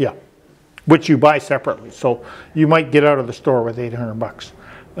keyboard. Yeah, which you buy separately. So you might get out of the store with $800.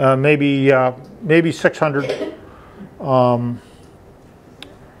 Maybe 600.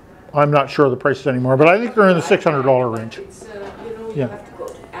 I'm not sure of the prices anymore, but I think they're in the $600 range. It's, you know, you Yeah. have to go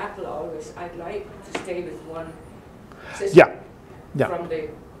to Apple always. I'd like to stay with one system Yeah, yeah. from the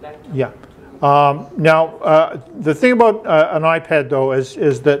laptop. Yeah. Now, the thing about an iPad, though,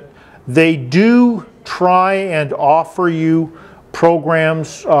 is that they do try and offer you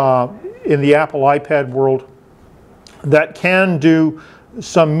programs in the Apple iPad world that can do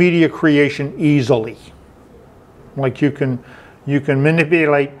some media creation easily. Like you can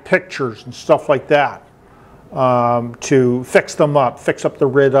manipulate pictures and stuff like that to fix them up, fix up the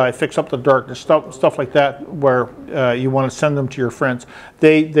red eye, fix up the darkness, stuff like that, where you want to send them to your friends.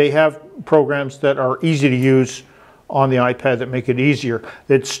 They have programs that are easy to use on the iPad that make it easier.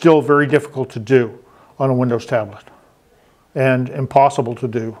 It's still very difficult to do on a Windows tablet and impossible to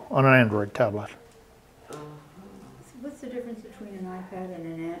do on an Android tablet. What's the difference between an iPad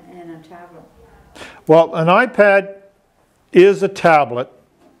and a tablet? Well, an iPad is a tablet.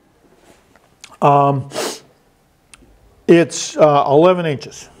 It's 11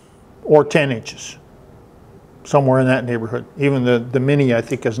 inches or 10 inches, somewhere in that neighborhood. Even the mini, I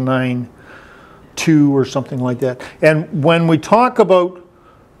think, is 9.2 or something like that. And when we talk about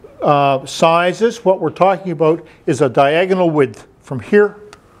sizes, what we're talking about is a diagonal width from here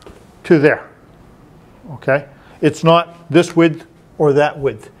to there. Okay? It's not this width or that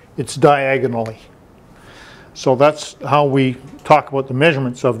width. It's diagonally. So that's how we talk about the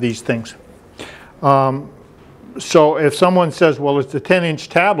measurements of these things. So if someone says, well, it's a 10-inch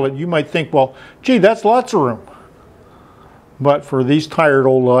tablet, you might think, well, gee, that's lots of room. But for these tired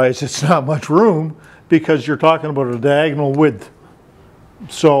old eyes, it's not much room because you're talking about a diagonal width.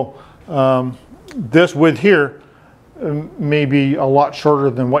 So this width here may be a lot shorter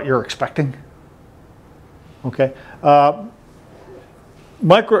than what you're expecting. Okay.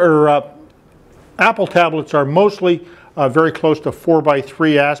 Apple tablets are mostly very close to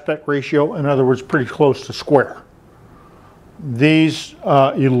 4:3 aspect ratio. In other words, pretty close to square. These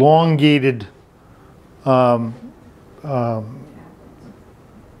elongated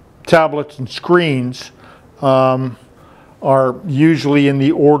tablets and screens are usually in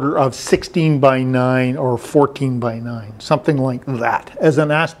the order of 16:9 or 14:9, something like that, as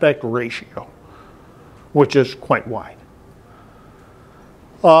an aspect ratio, which is quite wide.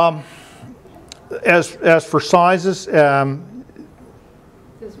 As for sizes, Does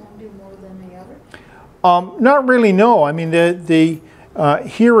one do more than the other? not really, no. I mean,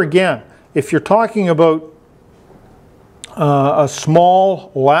 here again, if you're talking about a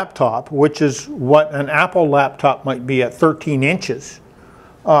small laptop, which is what an Apple laptop might be at 13 inches,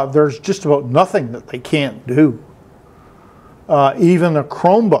 there's just about nothing that they can't do. Even a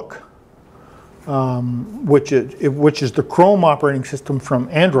Chromebook, which is the Chrome operating system from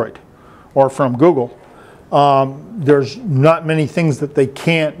Android or from Google, there's not many things that they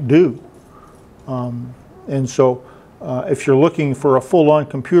can't do. And so if you're looking for a full-on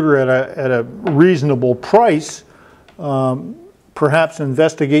computer at a reasonable price, perhaps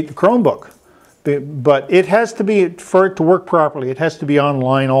investigate the Chromebook. But it has to be, for it to work properly, it has to be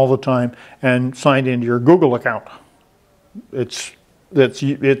online all the time and signed into your Google account. It's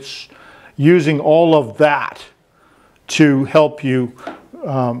using all of that to help you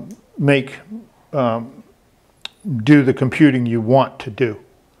do the computing you want to do.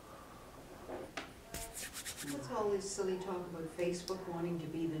 What's all this silly talk about Facebook wanting to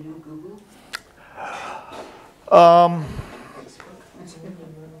be the new Google?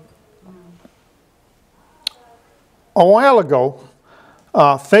 A while ago,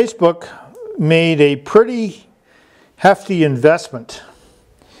 Facebook made a pretty hefty investment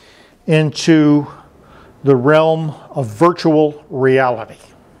into the realm of virtual reality.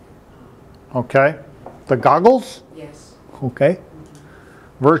 Okay? The goggles? Yes. Okay?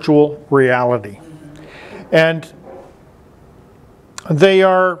 Virtual reality. And they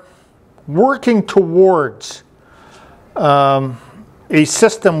are working towards a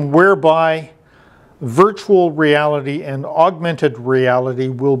system whereby virtual reality and augmented reality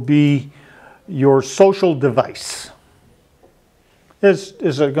will be your social device. Is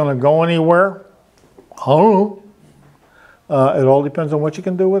it going to go anywhere? I don't know. It all depends on what you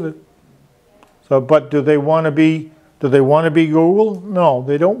can do with it. So, but do they want to be Google? No,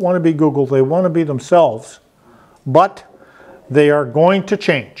 they don't want to be Google. They want to be themselves. But they are going to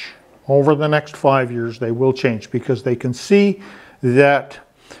change. Over the next 5 years, they will change because they can see that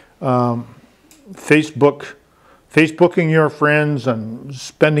Facebooking your friends and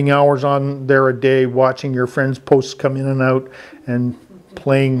spending hours on there a day, watching your friends' posts come in and out, and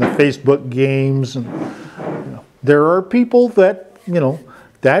playing the Facebook games. And there are people that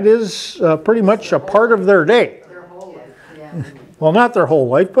that is pretty much a part of their day. Their whole life, yeah. Well, not their whole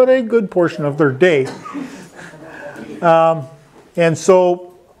life, but a good portion of their day. And so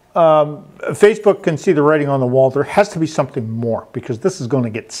Facebook can see the writing on the wall. There has to be something more because this is going to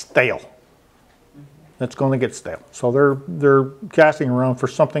get stale. It's going to get stale. So they're casting around for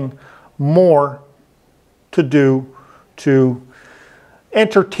something more to do to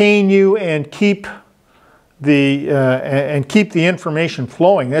entertain you and keep the information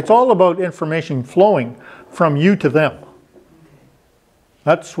flowing. It's all about information flowing from you to them.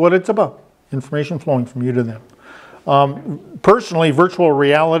 That's what it's about. information flowing from you to them. Personally, virtual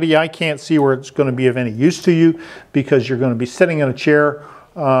reality, I can't see where it's going to be of any use to you, because you're going to be sitting in a chair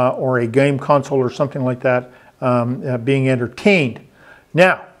or a game console or something like that, being entertained.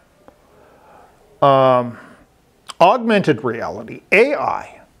 Now, augmented reality,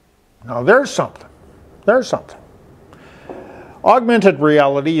 AI. Now there's something. There's something. Augmented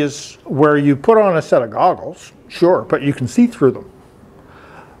reality is where you put on a set of goggles, sure, but you can see through them.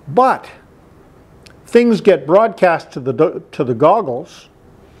 But things get broadcast to the goggles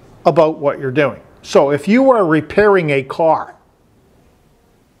about what you're doing. So if you are repairing a car,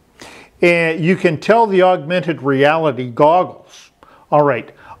 and you can tell the augmented reality goggles, all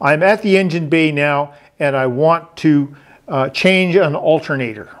right, I'm at the engine bay now and I want to change an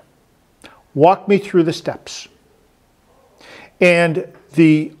alternator. Walk me through the steps. And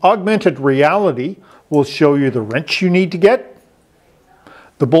the augmented reality will show you the wrench you need to get,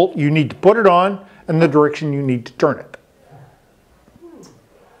 the bolt you need to put it on, and the direction you need to turn it.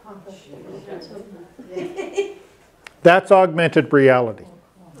 That's augmented reality.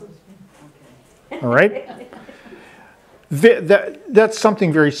 All right? That's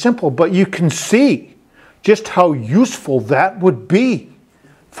something very simple, but you can see just how useful that would be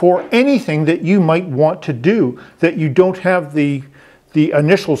for anything that you might want to do that you don't have the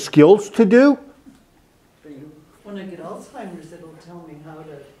initial skills to do. When I get Alzheimer's, it'll tell me how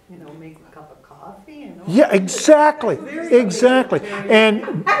to, make a cup of coffee. Yeah, exactly, exactly. And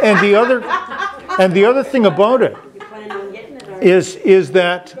the other thing about it is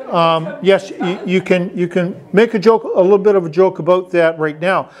that yes, you can make a little bit of a joke about that right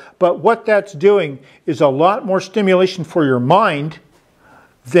now. But what that's doing is a lot more stimulation for your mind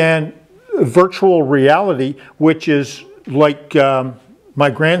than virtual reality, which is like my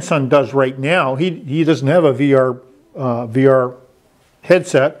grandson does right now. He doesn't have a VR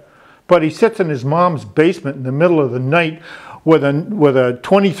headset, but he sits in his mom's basement in the middle of the night with a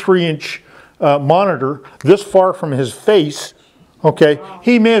 23-inch monitor this far from his face. Okay,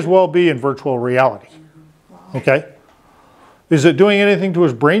 he may as well be in virtual reality. Okay, is it doing anything to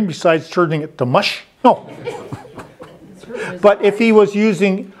his brain besides turning it to mush? No. But if he was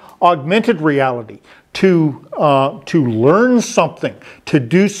using augmented reality to learn something, to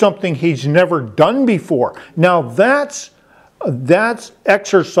do something he's never done before, now that's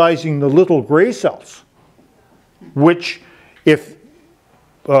exercising the little gray cells, which if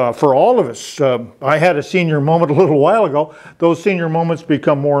for all of us, I had a senior moment a little while ago. Those senior moments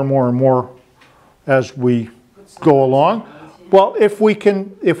become more and more and more as we go along. Well, if we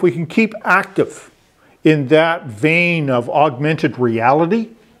can keep active in that vein of augmented reality,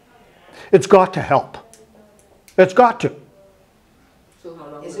 it's got to help. It's got to. So how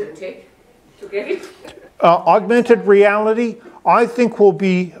long will it take to get it? Augmented reality, I think, will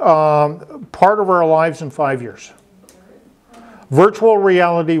be part of our lives in 5 years. Virtual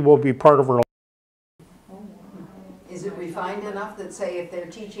reality will be part of our lives. Is it refined enough that, say, if they're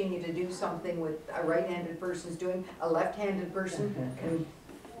teaching you to do something with a right-handed person's doing, a left-handed person can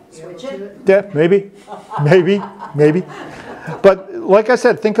switch it? Yeah, maybe. But like I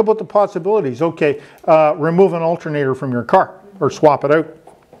said, think about the possibilities. Okay, remove an alternator from your car or swap it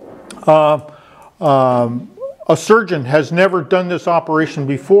out. A surgeon has never done this operation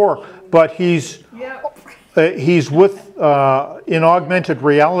before, but he's with in augmented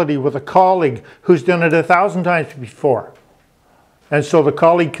reality with a colleague who's done it 1,000 times before. And so the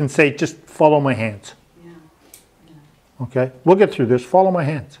colleague can say, just follow my hands. Okay, we'll get through this. Follow my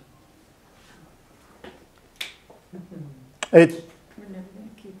hands. We're never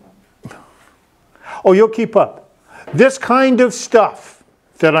going to keep up. Oh, you'll keep up. This kind of stuff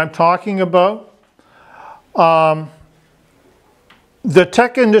that I'm talking about, the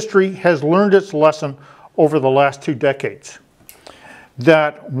tech industry has learned its lesson over the last 2 decades.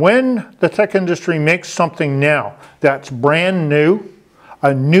 That when the tech industry makes something now that's brand new,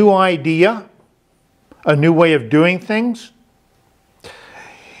 a new idea, a new way of doing things,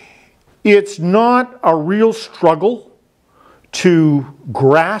 it's not a real struggle to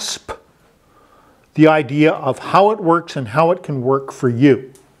grasp the idea of how it works and how it can work for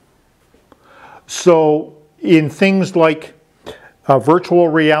you. So in things like virtual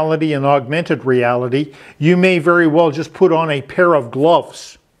reality and augmented reality, you may very well just put on a pair of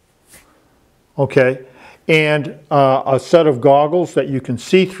gloves, okay, and a set of goggles that you can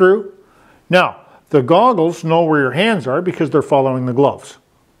see through. Now, the goggles know where your hands are because they're following the gloves.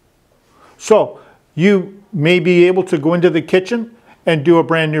 So you may be able to go into the kitchen and do a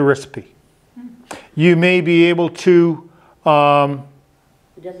brand new recipe. You may be able to...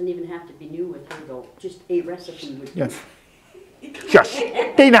 it doesn't even have to be new with her though, just a recipe would do. Yes. Shush.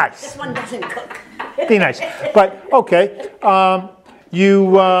 Be nice. This one doesn't cook. Be nice. But okay,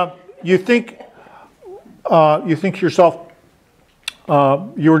 you think to yourself,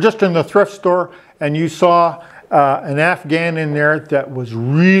 you were just in the thrift store and you saw an Afghan in there that was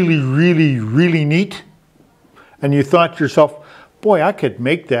really, really, really neat, and you thought to yourself, boy, I could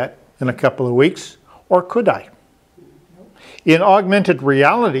make that in a couple of weeks, or could I? In augmented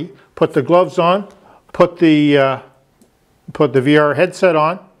reality, put the gloves on, put the VR headset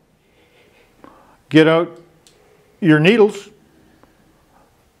on, get out your needles.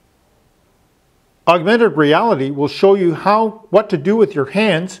 Augmented reality will show you what to do with your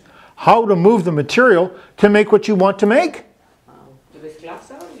hands, how to move the material to make what you want to make. With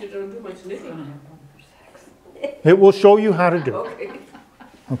gloves on, you don't do much knitting. It will show you how to do it. Okay.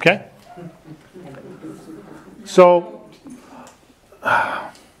 Okay? So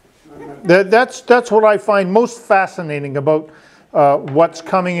that's what I find most fascinating about what's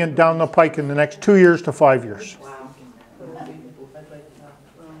coming in down the pike in the next 2 years to 5 years. Wow.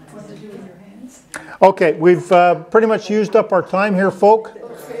 Okay, we've pretty much used up our time here, folk.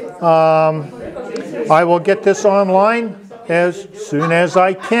 I will get this online as soon as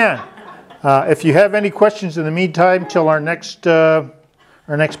I can. If you have any questions in the meantime till our next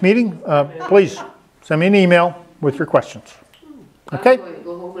meeting, please send me an email with your questions. Okay? I'm going to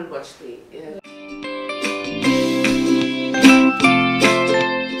go home and watch the...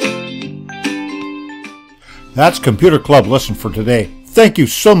 That's Computer Club Listen for today. Thank you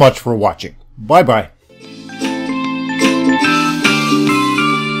so much for watching. Bye-bye.